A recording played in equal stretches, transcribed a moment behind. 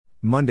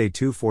Monday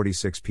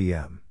 2:46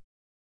 p.m.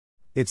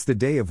 It's the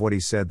day of what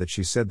he said that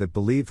she said that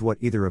believed what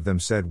either of them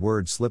said,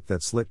 words slip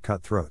that slit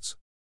cut throats.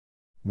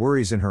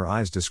 Worries in her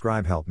eyes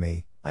describe help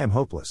me, I am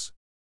hopeless.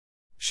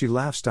 She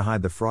laughs to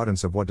hide the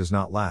fraudance of what does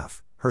not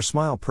laugh, her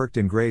smile perked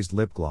in grazed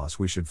lip gloss.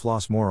 We should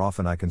floss more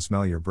often, I can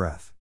smell your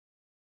breath.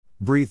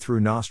 Breathe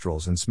through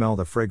nostrils and smell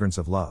the fragrance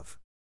of love.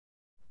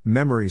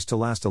 Memories to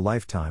last a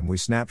lifetime, we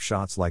snap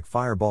shots like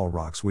fireball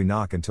rocks, we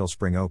knock until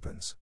spring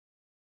opens.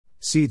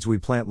 Seeds we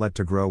plant let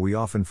to grow, we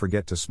often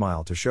forget to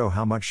smile to show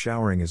how much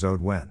showering is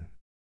owed when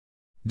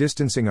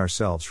distancing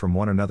ourselves from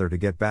one another to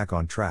get back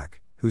on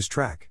track. Whose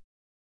track?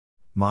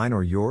 Mine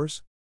or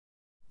yours?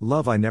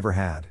 Love I never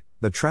had,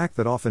 the track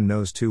that often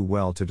knows too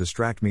well to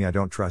distract me. I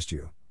don't trust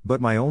you,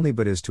 but my only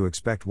but is to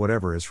expect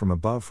whatever is from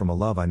above from a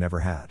love I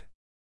never had.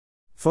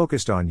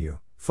 Focused on you,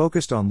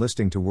 focused on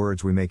listening to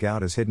words we make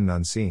out as hidden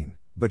unseen,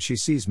 but she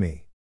sees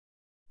me.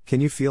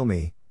 Can you feel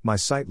me, my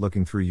sight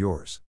looking through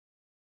yours?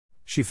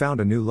 She found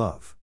a new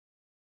love.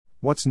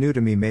 What's new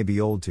to me may be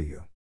old to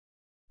you.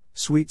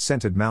 Sweet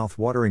scented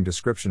mouth-watering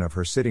description of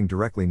her sitting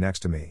directly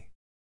next to me.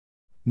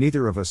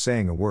 Neither of us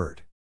saying a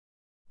word.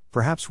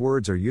 Perhaps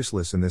words are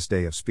useless in this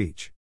day of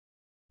speech.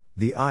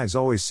 The eyes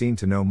always seem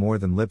to know more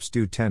than lips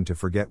do, tend to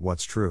forget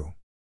what's true.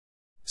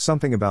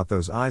 Something about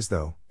those eyes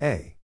though,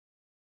 eh?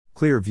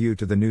 Clear view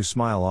to the new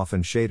smile,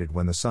 often shaded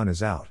when the sun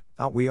is out.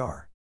 Out we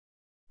are.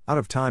 Out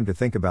of time to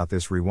think about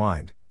this,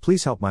 rewind,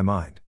 please help my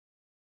mind.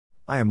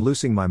 I am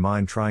losing my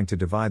mind trying to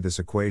divide this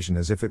equation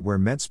as if it were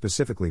meant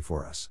specifically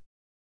for us.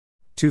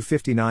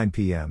 2:59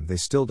 p.m. They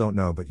still don't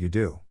know, but you do.